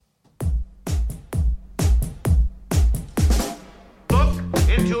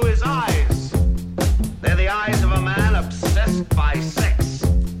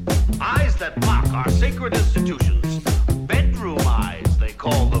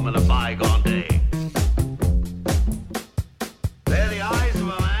from in a bygone day. They're the eyes of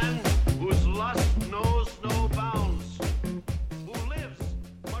a man whose lust knows no bounds, who lives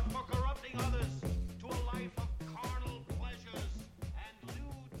but for corrupting others to a life of carnal pleasures and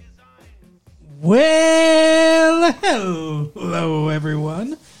lewd designs. Well, hello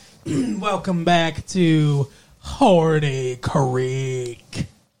everyone. Welcome back to Horny Creek.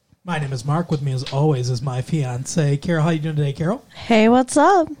 My name is Mark. With me, as always, is my fiance, Carol. How you doing today, Carol? Hey, what's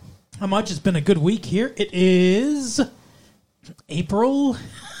up? How much? It's been a good week here. It is April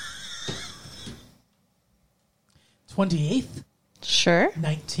 28th, Sure.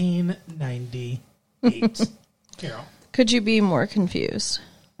 1998. Carol. Could you be more confused?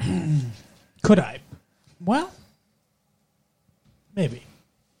 Could I? Well, maybe.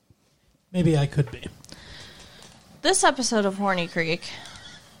 Maybe I could be. This episode of Horny Creek,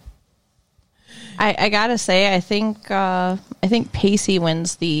 I gotta say, I think Pacey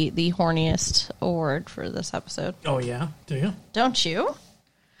wins the horniest award for this episode. Oh, yeah? Do you? Don't you?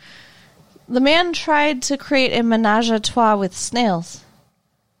 The man tried to create a menage a trois with snails.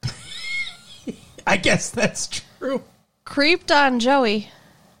 I guess that's true. Creeped on Joey.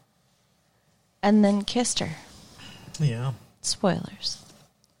 And then kissed her. Yeah. Spoilers.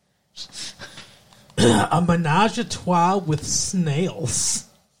 A menage a trois with snails.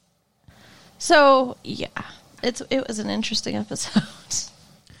 So, yeah. It was an interesting episode.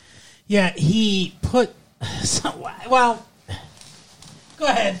 Yeah, he put... well, go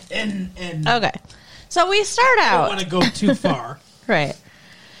ahead and Okay. So we start I out... don't want to go too far. Right.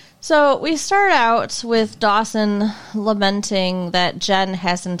 So we start out with Dawson lamenting that Jen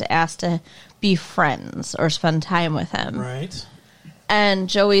hasn't asked to be friends or spend time with him. Right. And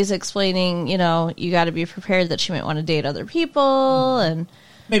Joey's explaining, you got to be prepared that she might want to date other people. And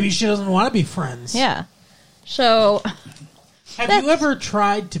Maybe she doesn't want to be friends. yeah. So Have you ever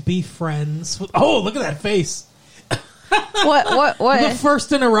tried to be friends with... Oh, look at that face. what? The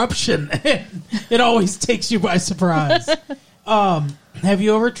first interruption. It always takes you by surprise. Have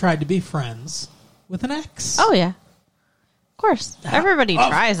you ever tried to be friends with an ex? Oh, yeah. Of course. Everybody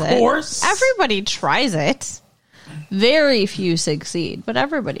tries it. Of course. Everybody tries it. Very few succeed, but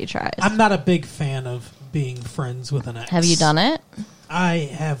everybody tries. I'm not a big fan of being friends with an ex. Have you done it? I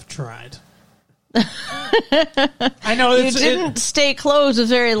have tried. I know You didn't stay closed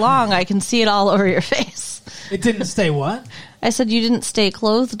very long. I can see it all over your face. It didn't stay what? I said you didn't stay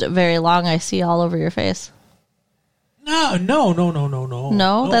clothed very long. I see all over your face. No.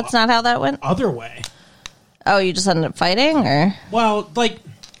 No, that's not how that went? Other way. Oh, you just ended up fighting, or? Well, like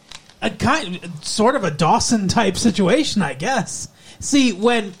sort of a Dawson type situation, I guess. See,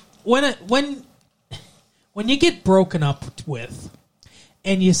 when you get broken up with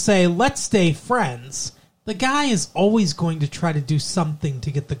and you say, let's stay friends, the guy is always going to try to do something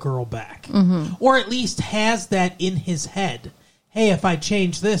to get the girl back. Mm-hmm. Or at least has that in his head. Hey, if I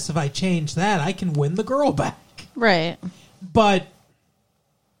change this, if I change that, I can win the girl back. Right. But,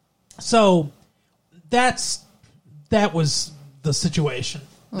 so, that was the situation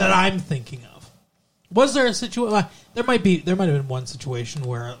that I'm thinking of. Was there a situation? There might have been one situation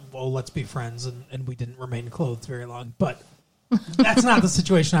where, well, let's be friends, and we didn't remain clothed very long. But that's not the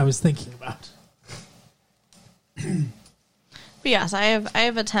situation I was thinking about. But yes, I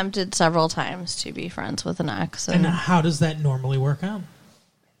have attempted several times to be friends with an ex. And how does that normally work out?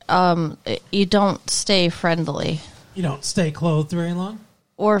 You don't stay friendly. You don't stay clothed very long?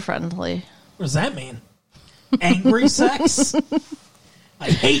 Or friendly. What does that mean? Angry sex? I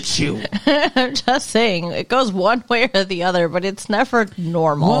hate you. I'm just saying, it goes one way or the other, but it's never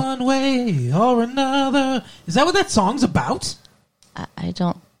normal. One way or another. Is that what that song's about? I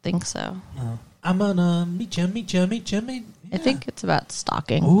don't think so. Oh. I'm gonna meet you. Yeah. I think it's about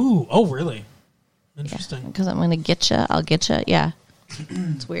stalking. Ooh, oh, really? Interesting. Because I'm going to get you. I'll get you. Yeah.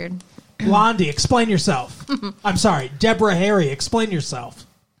 It's weird. Blondie, explain yourself. I'm sorry. Deborah Harry, explain yourself.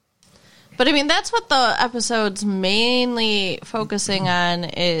 But I mean, that's what the episode's mainly focusing on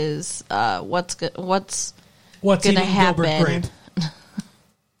is what's going to happen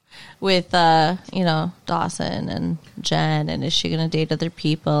with Dawson and Jen, and is she going to date other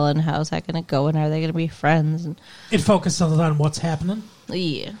people, and how's that going to go, and are they going to be friends? And it focuses on what's happening.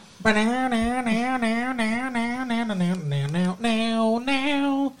 Yeah.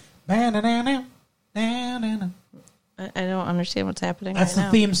 I don't understand what's happening. That's right the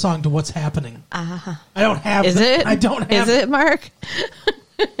now. theme song to What's Happening. Uh-huh. I don't have. Is it? I don't have. Is it, Mark?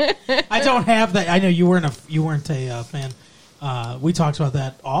 I don't have that. I know you weren't a fan. We talked about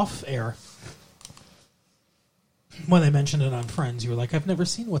that off air when they mentioned it on Friends. You were like, "I've never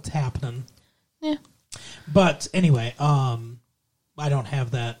seen What's Happening." Yeah. But anyway, I don't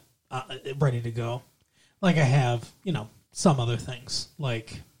have that ready to go. Like I have, some other things,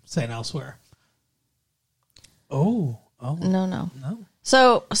 like St. Elsewhere. Oh. No.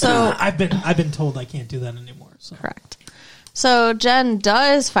 So I've been told I can't do that anymore. So. Correct. So Jen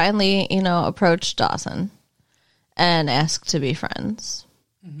does finally, approach Dawson and ask to be friends.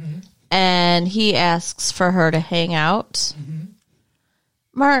 Mm-hmm. And he asks for her to hang out. Mm-hmm.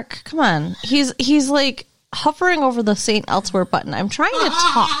 Mark, come on. He's like hovering over the St. Elsewhere button. I'm trying to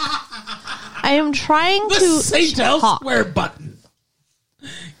talk. I am trying the to St. Elsewhere button.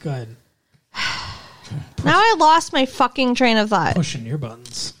 Go ahead. Now I lost my fucking train of thought. Pushing your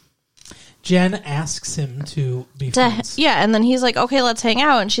buttons. Jen asks him to be friends. Yeah, and then he's like, okay, let's hang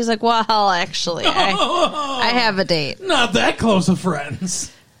out. And she's like, well, actually, I have a date. Not that close of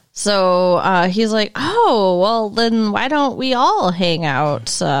friends. So he's like, oh, well, then why don't we all hang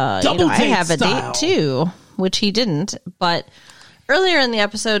out? I have a date too, which he didn't. But earlier in the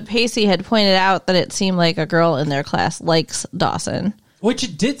episode, Pacey had pointed out that it seemed like a girl in their class likes Dawson. Which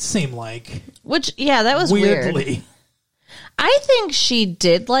it did seem like. That was weirdly. Weird. I think she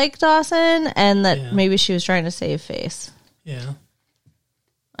did like Dawson, and that maybe she was trying to save face. Yeah.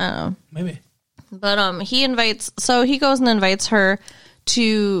 I don't know. Maybe. But he goes and invites her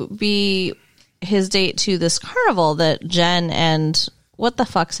to be his date to this carnival that Jen and, what the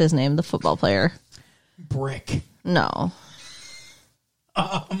fuck's his name? The football player. Brick. No.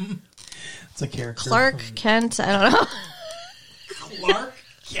 It's a character. Clark Kent, I don't know. Clark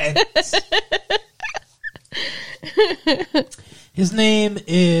Kent. His name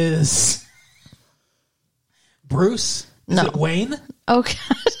is Bruce. Is it Wayne? Oh, God.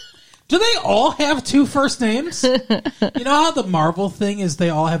 Do they all have two first names? You know how the Marvel thing is they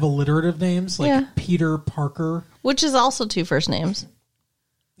all have alliterative names? Like Peter Parker. Which is also two first names.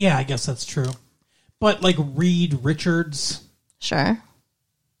 Yeah, I guess that's true. But like Reed Richards. Sure.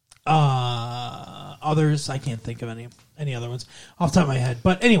 Others, I can't think of any other ones off the top of my head.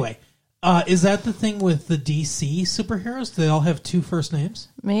 But anyway, is that the thing with the DC superheroes? Do they all have two first names?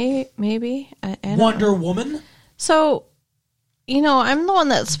 Maybe. I don't Wonder know. Woman? So, I'm the one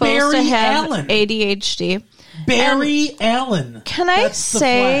that's supposed to have ADHD. Barry Allen. Can I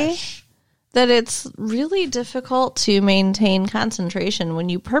say that it's really difficult to maintain concentration when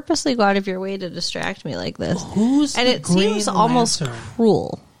you purposely go out of your way to distract me like this? Who's and the it Green seems almost Lantern?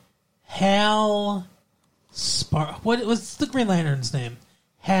 cruel. Hal what was the Green Lantern's name?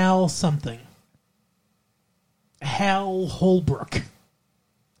 Hal something. Hal Holbrook.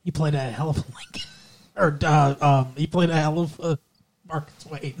 He played a hell of a Lincoln. Or he played a hell of Mark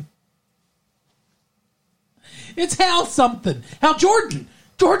Twain. It's Hal something. Hal Jordan.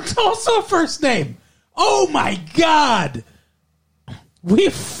 Jordan's also a first name. Oh my God. We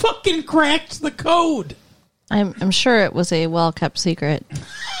fucking cracked the code. I'm sure it was a well-kept secret.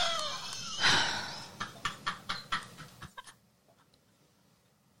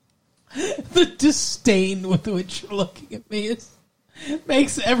 The disdain with which you're looking at me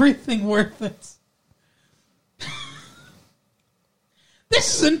makes everything worth it.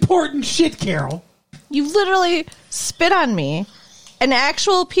 This is important shit, Carol. You literally spit on me. An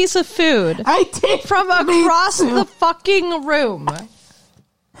actual piece of food. I did. From across the fucking room.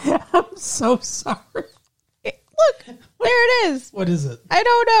 I'm so sorry. Look, there it is. What is it? I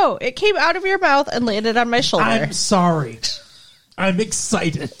don't know. It came out of your mouth and landed on my shoulder. I'm sorry. I'm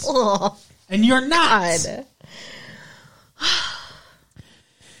excited. Ugh. And you're not.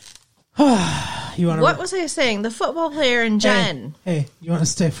 You want to? What was I saying? The football player and Jen. Hey, you want to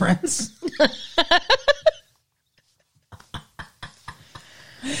stay friends?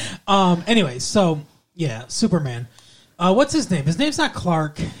 Anyway, so yeah, Superman. What's his name? His name's not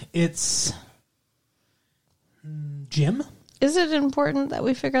Clark. It's Jim. Is it important that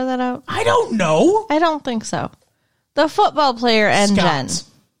we figure that out? I don't know. I don't think so. The football player and Jen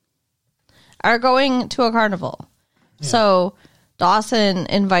are going to a carnival. Yeah. So Dawson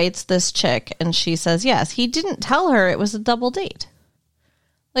invites this chick, and she says yes. He didn't tell her it was a double date.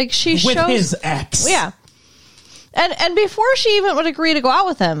 Like she with his ex. Yeah. And before she even would agree to go out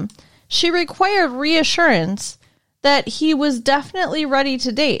with him, she required reassurance that he was definitely ready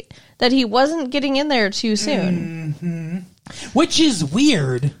to date, that he wasn't getting in there too soon. Mm-hmm. Which is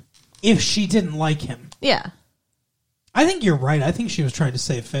weird if she didn't like him. Yeah. I think you're right. I think she was trying to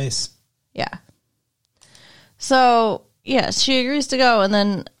save face. Yeah. So, yeah, she agrees to go and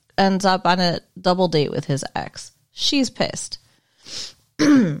then ends up on a double date with his ex. She's pissed.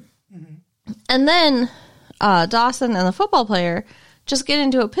 And then Dawson and the football player just get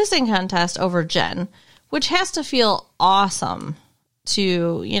into a pissing contest over Jen, which has to feel awesome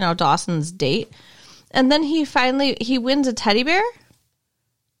to, Dawson's date. And then he wins a teddy bear.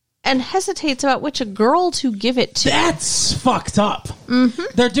 and hesitates about which girl to give it to. That's fucked up. Mm-hmm.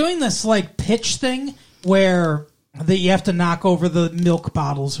 They're doing this like pitch thing where you have to knock over the milk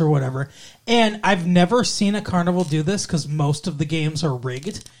bottles or whatever. And I've never seen a carnival do this because most of the games are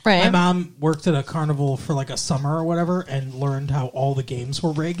rigged. Right. My mom worked at a carnival for like a summer or whatever and learned how all the games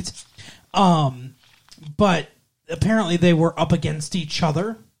were rigged. But apparently they were up against each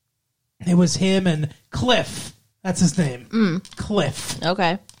other. It was him and Cliff. That's his name. Cliff.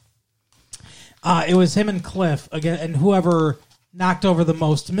 Okay. It was him and Cliff again, and whoever knocked over the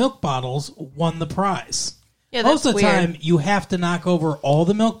most milk bottles won the prize. Yeah, most of the weird. time, you have to knock over all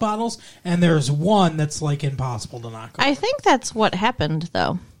the milk bottles, and there's one that's like impossible to knock over. I think that's what happened,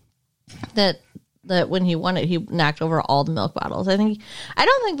 though. That when he won it, he knocked over all the milk bottles. I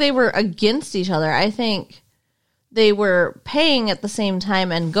don't think they were against each other. I think they were paying at the same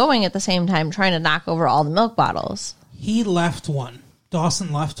time and going at the same time, trying to knock over all the milk bottles. He left one.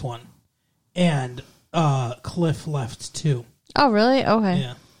 Dawson left one, and Cliff left two. Oh, really? Okay.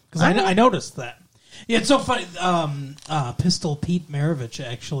 Yeah, because I noticed that. Yeah, it's so funny. Pistol Pete Maravich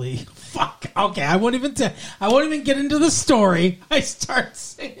actually. Fuck. Okay, I won't even get into the story. I start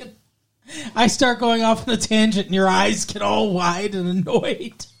going off on a tangent, and your eyes get all wide and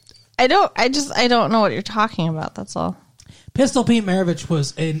annoyed. I don't know what you're talking about. That's all. Pistol Pete Maravich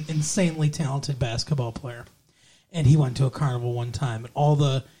was an insanely talented basketball player, and he went to a carnival one time, and all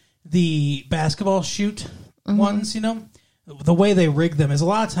the basketball shoot ones, the way they rig them is a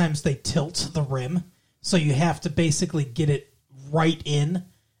lot of times they tilt the rim, so you have to basically get it right in.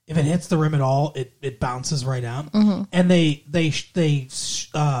 If it hits the rim at all, it bounces right out. And they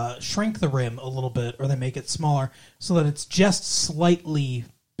shrink the rim a little bit, or they make it smaller so that it's just slightly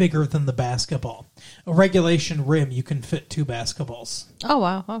bigger than the basketball. A regulation rim, you can fit 2 basketballs. Oh,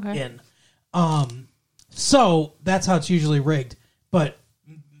 wow. Okay. In. So that's how it's usually rigged. But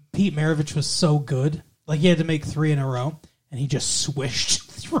Pete Maravich was so good, like he had to make 3 in a row, and he just swished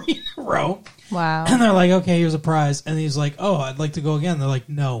 3 in a row. Wow. And they're like, okay, here's a prize. And he's like, oh, I'd like to go again. They're like,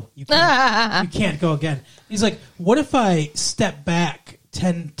 no, you can't. You can't go again. He's like, what if I step back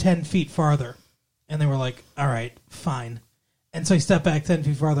 10 feet farther? And they were like, all right, fine. And so he stepped back 10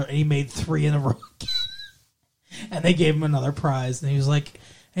 feet farther, and he made 3 in a row again. And they gave him another prize. And he's like,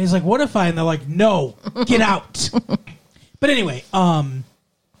 what if I? And they're like, no, get out. But anyway,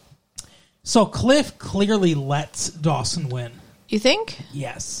 so Cliff clearly lets Dawson win. You think?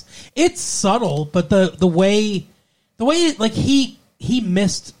 Yes, it's subtle, but the way like he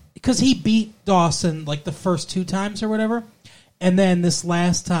missed because he beat Dawson like the first 2 times or whatever, and then this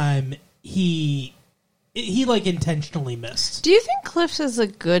last time he like intentionally missed. Do you think Cliff is a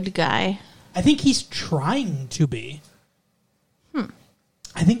good guy? I think he's trying to be.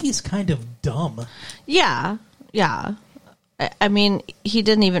 I think he's kind of dumb. Yeah. I mean, he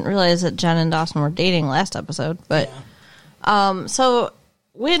didn't even realize that Jen and Dawson were dating last episode, but. Yeah. So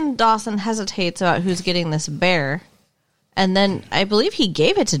when Dawson hesitates about who's getting this bear, and then I believe he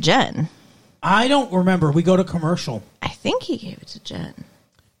gave it to Jen. I don't remember. We go to commercial. I think he gave it to Jen.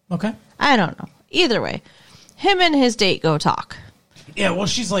 Okay. I don't know. Either way, him and his date go talk. Yeah, well,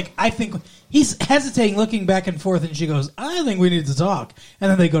 she's like, I think he's hesitating, looking back and forth, and she goes, I think we need to talk. And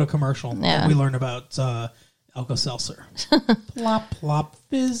then they go to commercial. Yeah. And we learn about Alka-Seltzer. Plop, plop,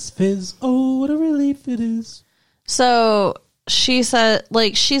 fizz, fizz. Oh, what a relief it is. So she said,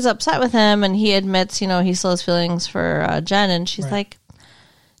 like, she's upset with him, and he admits, he still has feelings for Jen, and she's like,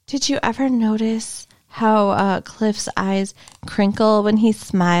 did you ever notice how Cliff's eyes crinkle when he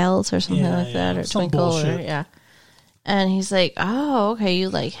smiles or something like that, or some twinkle? bullshit. And he's like, oh, okay, you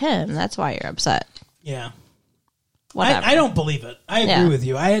like him. That's why you're upset. Yeah. Whatever. I don't believe it. I agree with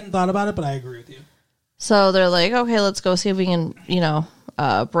you. I hadn't thought about it, but I agree with you. So they're like, okay, let's go see if we can,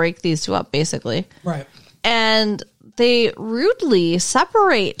 break these 2 up, basically. Right. And they rudely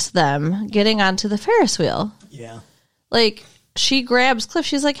separate them getting onto the Ferris wheel. Yeah. Like, she grabs Cliff.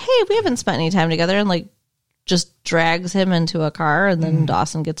 She's like, hey, we haven't spent any time together. And, like, just drags him into a car. And then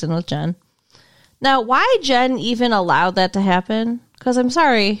Dawson gets in with Jen. Now, why Jen even allowed that to happen? Because I'm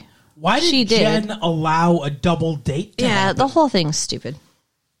sorry. Why did Jen allow a double date to happen? The whole thing's stupid.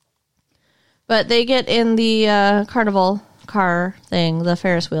 But they get in the carnival car thing, the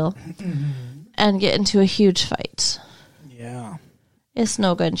Ferris wheel. And get into a huge fight. Yeah. It's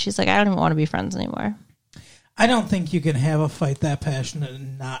no good. And she's like, I don't even want to be friends anymore. I don't think you can have a fight that passionate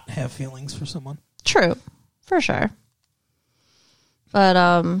and not have feelings for someone. True. For sure. But,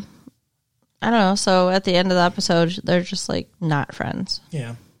 I don't know. So at the end of the episode, they're just like not friends.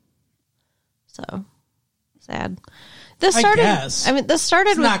 Yeah. So sad. This started, I guess. I mean, this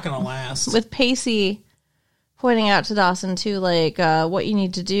started it's with, not going to last. with Pacey pointing out to Dawson too, like, what you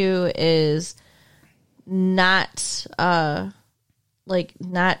need to do is not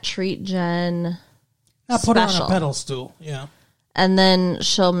treat Jen Not put her on special. a pedal stool. Yeah. And then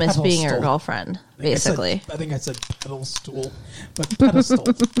she'll miss Pedal being your stool. girlfriend, basically. I think I said pedal stool, but pedestal.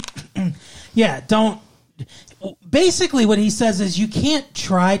 Yeah, don't. Basically, what he says is you can't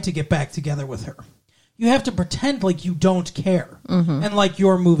try to get back together with her. You have to pretend like you don't care and like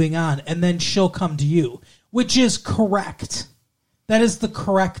you're moving on, and then she'll come to you, which is correct. That is the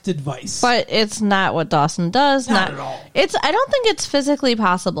correct advice. But it's not what Dawson does. Not at all. I don't think it's physically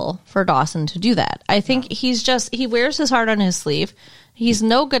possible for Dawson to do that. I think he wears his heart on his sleeve. He's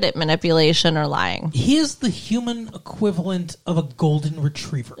no good at manipulation or lying. He is the human equivalent of a golden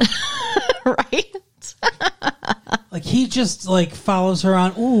retriever. Right? Like, he just, like, follows her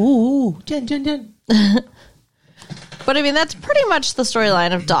on, ooh, Jen, Jen, Jen. But, I mean, that's pretty much the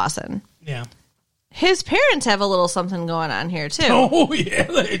storyline of Dawson. Yeah. His parents have a little something going on here, too. Oh, yeah,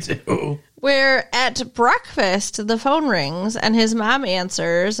 they do. Where at breakfast, the phone rings, and his mom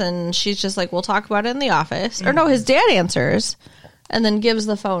answers, and she's just like, we'll talk about it in the office. Or no, his dad answers, and then gives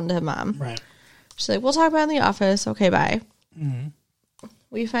the phone to mom. Right. She's like, we'll talk about it in the office. Okay, bye. Mm-hmm.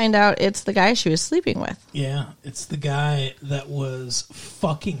 We find out it's the guy she was sleeping with. Yeah, it's the guy that was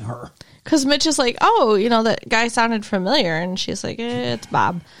fucking her. Because Mitch is like, oh, that guy sounded familiar. And she's like, it's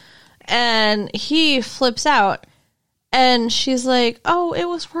Bob. And he flips out. And she's like, oh, it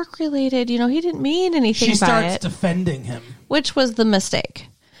was work related. He didn't mean anything by it. She starts defending him. Which was the mistake.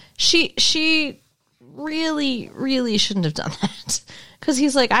 She really, really shouldn't have done that. Because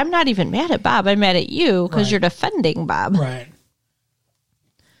he's like, I'm not even mad at Bob. I'm mad at you because Right. you're defending Bob. Right.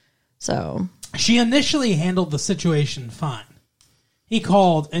 So she initially handled the situation fine. He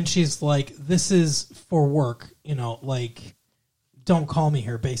called and she's like, this is for work, don't call me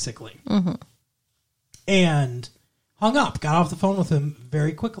here, basically. Mm-hmm. And hung up, got off the phone with him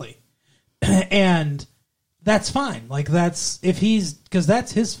very quickly. And that's fine. Like, because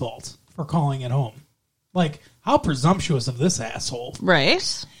that's his fault for calling at home. Like, how presumptuous of this asshole.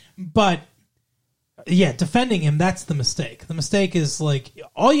 right. But, yeah, defending him, that's the mistake. The mistake is, like,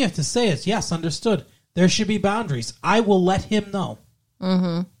 all you have to say is, yes, understood. There should be boundaries. I will let him know.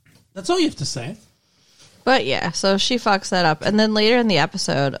 Mm-hmm. That's all you have to say. But yeah, so she fucks that up. And then later in the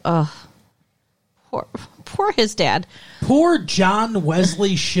episode, poor his dad. Poor John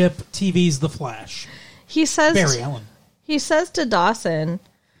Wesley Shipp TV's The Flash. He says Barry Allen. He says to Dawson,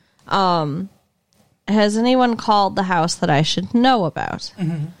 has anyone called the house that I should know about?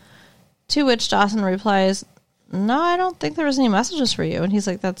 Mm-hmm. To which Dawson replies, no, I don't think there was any messages for you. And he's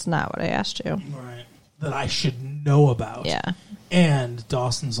like, that's not what I asked you. Right. That I should know about. Yeah. And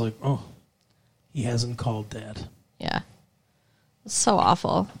Dawson's like, oh, he hasn't called Dad. Yeah. It's so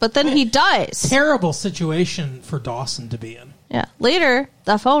awful. But then he does. Terrible situation for Dawson to be in. Yeah. Later,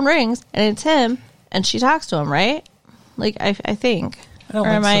 the phone rings, and it's him, and she talks to him, right? Like, I think. I don't or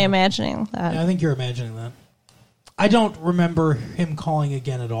am think I so. imagining that? Yeah, I think you're imagining that. I don't remember him calling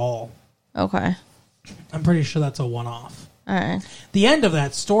again at all. Okay. I'm pretty sure that's a one-off. All right. The end of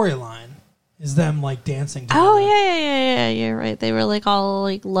that storyline is them, like, dancing together. Oh, yeah, you're right. They were, like, all,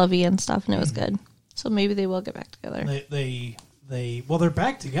 like, lovey and stuff, and it was good. So maybe they will get back together. They're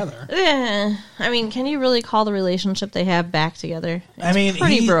back together. Yeah. I mean, can you really call the relationship they have back together? It's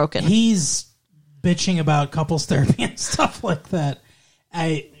pretty broken. He's bitching about couples therapy and stuff like that.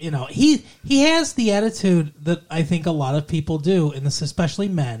 He has the attitude that I think a lot of people do in this, especially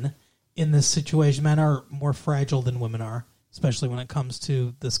men in this situation. Men are more fragile than women are, especially when it comes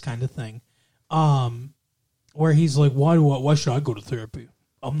to this kind of thing. Where he's like, why should I go to therapy?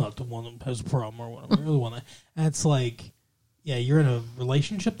 I'm not the one that has a problem or whatever. You're the one that, and it's like, yeah, you're in a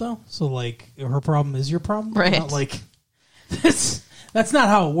relationship though, so like her problem is your problem, right? Not like that's not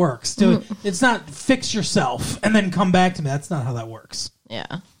how it works, dude. It's not fix yourself and then come back to me. That's not how that works.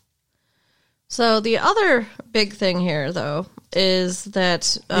 Yeah. So the other big thing here, though, is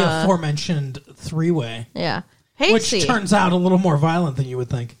that The aforementioned three-way, yeah, which Pacey, turns out a little more violent than you would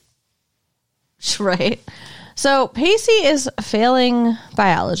think. right? So Pacey is failing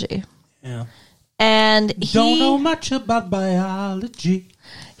biology, Yeah, and don't know much about biology.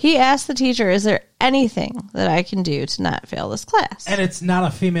 he asked the teacher, "Is there anything that I can do to not fail this class?" And it's not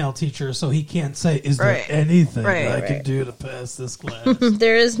a female teacher, so he can't say, "Is Right. there anything Right, I can right. do to pass this class?"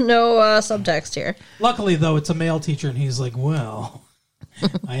 There is no subtext here. Luckily, though, it's a male teacher, and he's like, well,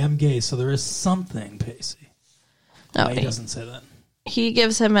 I am gay, so there is something, Pacey. No, He doesn't say that. he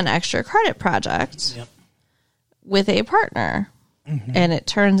gives him an extra credit project Yep. with a partner, and it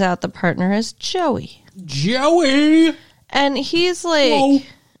turns out the partner is Joey. Joey! And he's like, Whoa.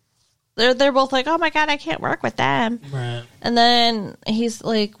 they're both like, oh my God, I can't work with them. Right. And then he's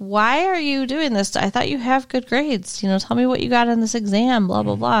like, why are you doing this? I thought you have good grades. Tell me what you got in this exam, blah,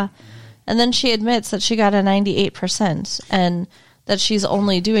 blah, blah. And then she admits that she got a 98% and that she's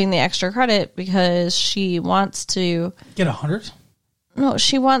only doing the extra credit because she wants to Get 100? No,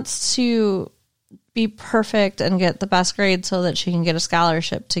 she wants to be perfect and get the best grade so that she can get a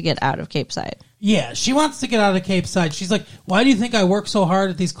scholarship to get out of Cape Side. Yeah, she wants to get out of Cape Side. She's like, why do you think I work so hard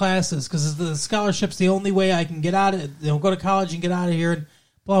at these classes? Because the scholarship's the only way I can get out of it. Go to college and get out of here and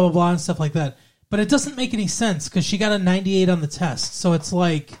blah, blah, blah, and stuff like that. But it doesn't make any sense because she got a 98 on the test. So it's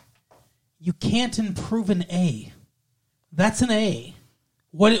like, you can't improve an A. That's an A.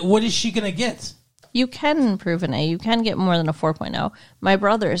 What is she going to get? You can improve an A. You can get more than a 4.0. My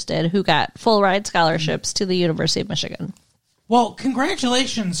brothers did, who got full ride scholarships to the University of Michigan. Well,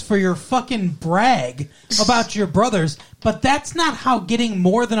 congratulations for your fucking brag about your brothers, but that's not how getting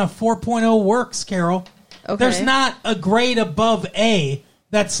more than a 4.0 works, Carol. Okay. There's not a grade above A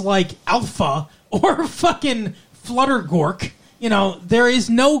that's like alpha or fucking fluttergork. There is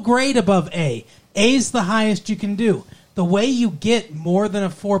no grade above A. A is the highest you can do. The way you get more than a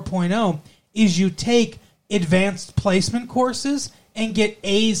 4.0 is you take advanced placement courses and get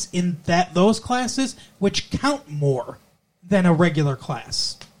A's in those classes, which count more than a regular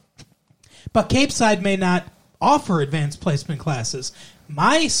class. But Cape Side may not offer advanced placement classes.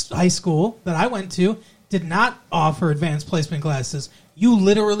 My high school that I went to did not offer advanced placement classes. You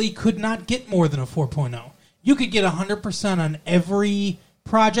literally could not get more than a 4.0. You could get 100% on every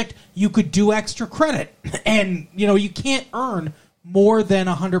project. You could do extra credit. And, you can't earn more than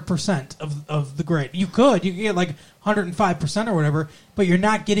 100% of the grade. You could get like 105% or whatever, but you're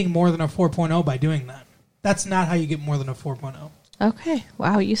not getting more than a 4.0 by doing that. That's not how you get more than a 4.0. Okay.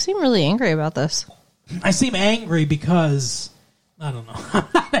 Wow, you seem really angry about this. I seem angry because, I don't know. I'm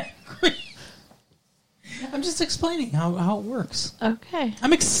not angry. I'm just explaining how it works. Okay.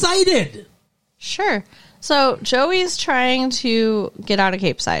 I'm excited. Sure. So Joey's trying to get out of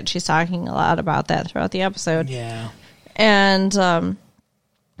Cape Side. She's talking a lot about that throughout the episode. Yeah. And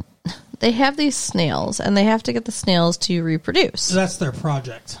they have these snails, and they have to get the snails to reproduce. So that's their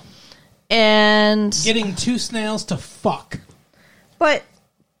project. And Getting 2 snails to fuck. but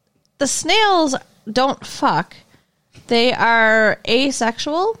the snails don't fuck. They are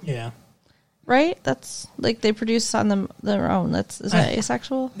asexual, Yeah. right? That's like they produce on their own. Is that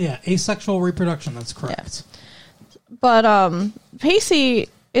asexual? Yeah, asexual reproduction, that's correct. But Pacey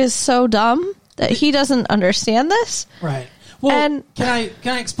is so dumb that he doesn't understand this. Right. Well, And- can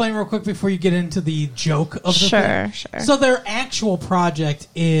I explain real quick before you get into the joke of the thing? Sure. So their actual project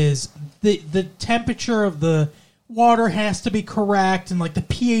is the temperature of the water has to be correct, and like the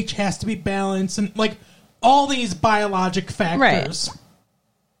pH has to be balanced, and like all these biologic factors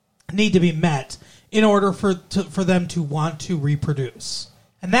need to be met in order for them to want to reproduce,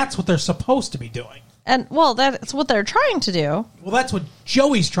 and that's what they're supposed to be doing. And well, that's what they're trying to do. Well, that's what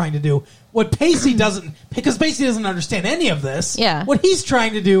Joey's trying to do. What Pacey doesn't, because Pacey doesn't understand any of this. Yeah. What he's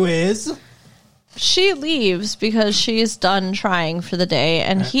trying to do is, She leaves because she's done trying for the day,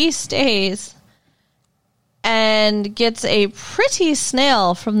 and he stays and gets a pretty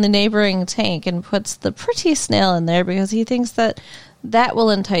snail from the neighboring tank and puts the pretty snail in there because he thinks that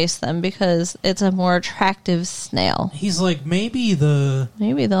will entice them because it's a more attractive snail. he's like, maybe the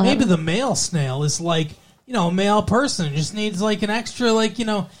male snail is like, a male person just needs like an extra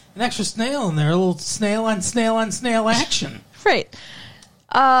snail in there, a little snail on snail on snail action. Right.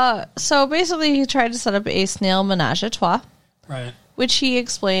 So basically he tried to set up a snail menage a trois, Right. which he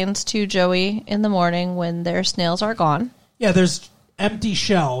explains to Joey in the morning when their snails are gone. Yeah, there's empty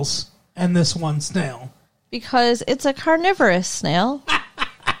shells and this one snail. Because it's a carnivorous snail.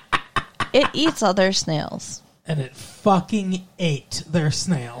 It eats other snails. And it fucking ate their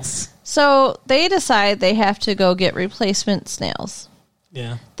snails. So they decide they have to go get replacement snails.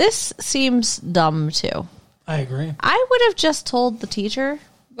 Yeah, This seems dumb, too. I agree. I would have just told the teacher.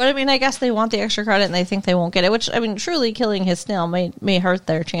 But, I mean, I guess they want the extra credit and they think they won't get it. Which, I mean, truly killing his snail may hurt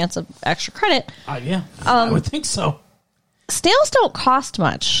their chance of extra credit. Yeah, I would think so. Snails don't cost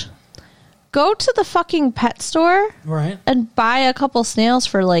much. Go to the fucking pet store Right. and buy a couple snails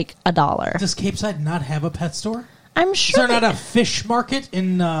for like $1. Does Cape Side not have a pet store? I'm Is sure. there not a fish market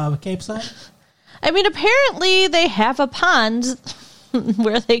in Cape Side? I mean, apparently they have a pond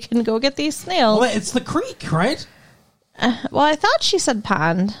where they can go get these snails. Well, it's the creek, right? Well, I thought she said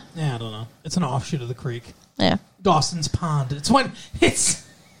pond. Yeah, I don't know. It's an offshoot of the creek. Yeah. Dawson's Pond. It's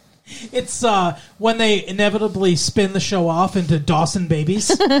when they inevitably spin the show off into Dawson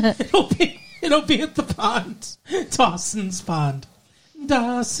Babies. It'll be at the pond. Dawson's Pond.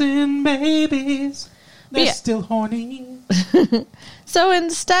 Dawson babies. They're Yeah. still horny. So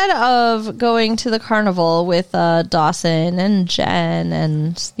instead of going to the carnival with Dawson and Jen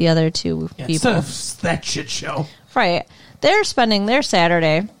and the other two Yeah, people, instead of that shit show. right, they're spending their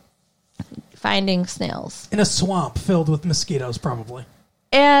Saturday finding snails. In a swamp filled with mosquitoes, probably.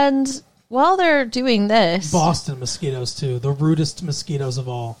 And while they're doing this, Boston mosquitoes, too. The rudest mosquitoes of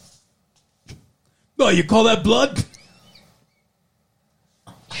all. Oh, you call that blood?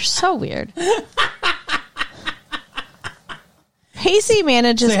 you're so weird. Pacey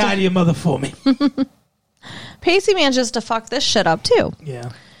manages Say hi to your mother for me. Pacey manages to fuck this shit up too.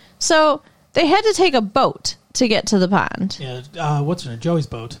 Yeah. So they had to take a boat to get to the pond. Yeah, what's her name? Joey's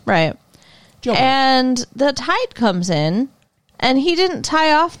boat. Right. Joey. And the tide comes in, and he didn't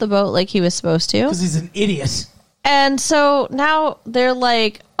tie off the boat like he was supposed to. Because he's an idiot. And so now they're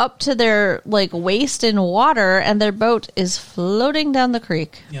like up to their like waist in water, and their boat is floating down the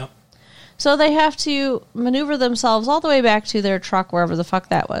creek. Yep. So they have to maneuver themselves all the way back to their truck, wherever the fuck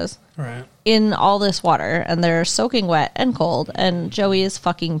that was, Right. in all this water, and they're soaking wet and cold, and Joey is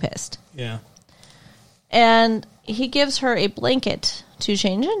fucking pissed. Yeah. And he gives her a blanket to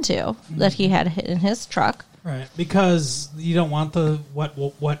change into that he had in his truck. Right. Because you don't want the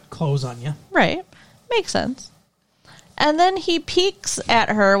wet clothes on you. Right. Makes sense. And then he peeks at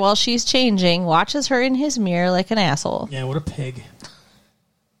her while she's changing, watches her in his mirror like an asshole. Yeah, what a pig.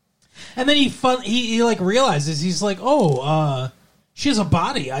 And then he like realizes, he's like, she has a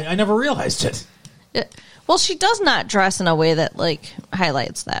body. I never realized it. Well, she does not dress in a way that like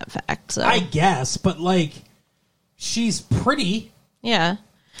highlights that fact. So I guess, but like, she's pretty. yeah,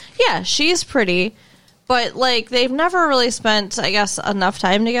 she's pretty, but like they've never really spent, I guess, enough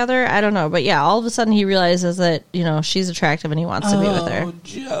time together. I don't know, but yeah, all of a sudden he realizes that she's attractive and he wants to be with her. Oh,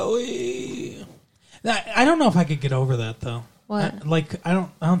 Joey. I don't know if I could get over that though. What? I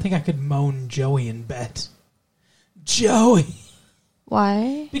don't think I could moan Joey in bed. Joey.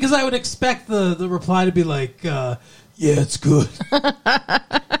 Why? Because I would expect the reply to be like, yeah, it's good.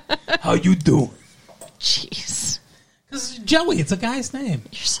 How you doing? Jeez, Because Joey, it's a guy's name.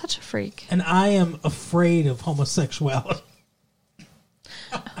 you're such a freak. And I am afraid of homosexuality.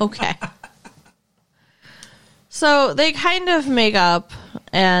 Okay. So they kind of make up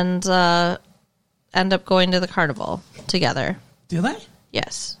and end up going to the carnival together. Do they?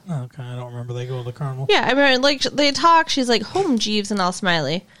 Yes. Oh, okay, I don't remember they go to the carnival. Yeah, I mean, like, they talk. She's like, home, Jeeves, and all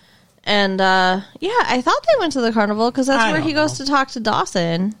smiley. And, yeah, I thought they went to the carnival because that's I where don't he goes know. to talk to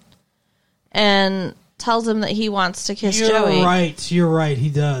Dawson and tells him that he wants to kiss You're Joey. You're right. He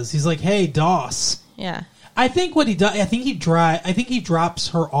does. He's like, hey, Doss. Yeah. I think what he does, I think he drops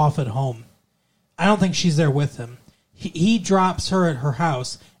her off at home. I don't think she's there with him. He drops her at her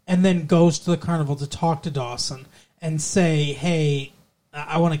house and then goes to the carnival to talk to Dawson and say, hey,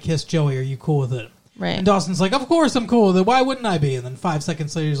 I want to kiss Joey. Are you cool with it? Right. And Dawson's like, of course I'm cool with it. Why wouldn't I be? And then 5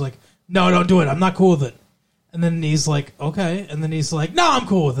 seconds later, he's like, no, don't do it. I'm not cool with it. And then he's like, okay. And then he's like, no, I'm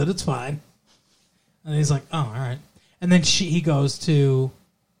cool with it. It's fine. And he's like, oh, all right. And then he goes to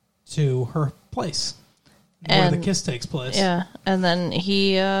her place where the And- kiss takes place. Yeah. And then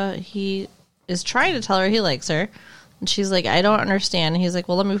he is trying to tell her he likes her. And she's like, I don't understand. And he's like,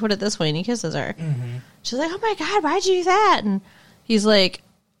 well, let me put it this way. And he kisses her. Mm-hmm. She's like, oh my God, why'd you do that? And he's like,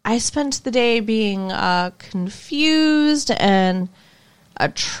 I spent the day being confused and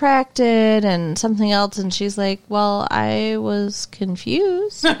attracted and something else. And she's like, well, I was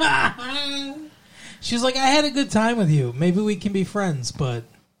confused. She's like, I had a good time with you. Maybe we can be friends, but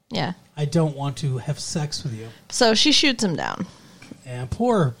Yeah. I don't want to have sex with you. So she shoots him down. Yeah,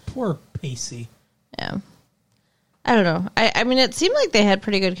 poor Pacey. Yeah. I don't know. I mean, it seemed like they had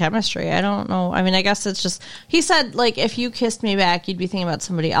pretty good chemistry. I don't know. I mean, I guess it's just... He said, like, if you kissed me back, you'd be thinking about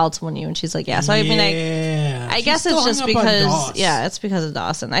somebody else, wouldn't you? And she's like, yeah. So, I mean, I She's guess still it's just hung up on because... Doss. Yeah, it's because of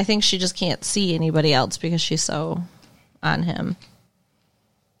Dawson. I think she just can't see anybody else because she's so on him.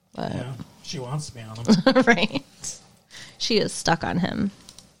 But, Yeah, she wants to be on him. right. She is stuck on him.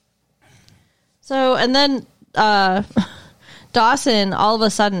 So, and then Dawson all of a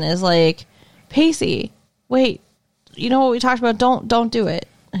sudden is like, Pacey, wait, you know what we talked about? Don't do it.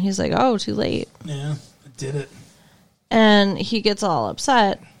 And he's like, oh, too late. Yeah, I did it. And he gets all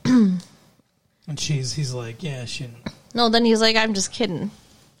upset. And he's like, yeah, she didn't. No, then he's like, I'm just kidding.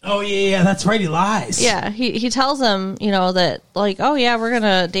 Oh, yeah, that's right, he lies. Yeah, he tells him, that, like, oh, yeah, we're going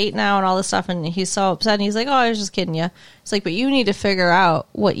to date now and all this stuff. And he's so upset. And he's like, oh, I was just kidding you. It's like, but you need to figure out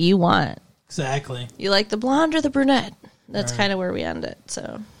what you want. Exactly. You like the blonde or the brunette? That's Right. kind of where we end it.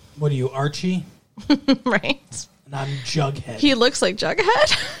 So, What are you, Archie? right. And I'm Jughead. He looks like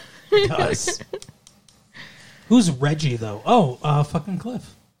Jughead. He does. Who's Reggie, though? Oh, fucking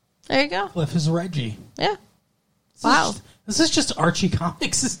Cliff. There you go. Cliff is Reggie. Yeah. Wow. This is just Archie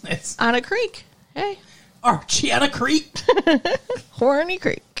Comics, isn't it? On a creek. Hey. Archie on a creek. Horny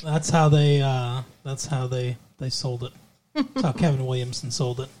Creek. That's how they sold it. That's how Kevin Williamson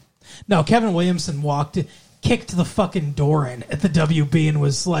sold it. No, Kevin Williamson kicked the fucking door in at the WB and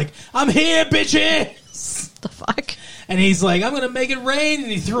was like, "I'm here, bitches." The fuck? And he's like, "I'm gonna make it rain,"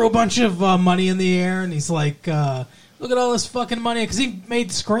 and he threw a bunch of money in the air, and he's like, "Look at all this fucking money," because he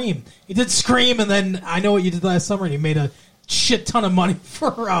made Scream. He did Scream, and then I Know What You Did Last Summer, and he made a shit ton of money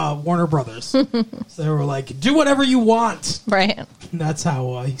for Warner Brothers. So they were like, "Do whatever you want." Right. And that's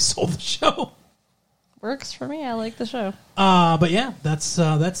how he sold the show. Works for me. I like the show. But yeah, that's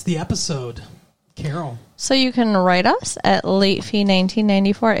the episode. Carol. So you can write us at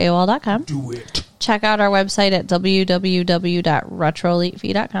latefee1994AOL.com. Do it. Check out our website at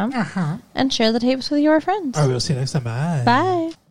www.retrolatefee.com. And share the tapes with your friends. All right, we'll see you next time. Bye. Bye.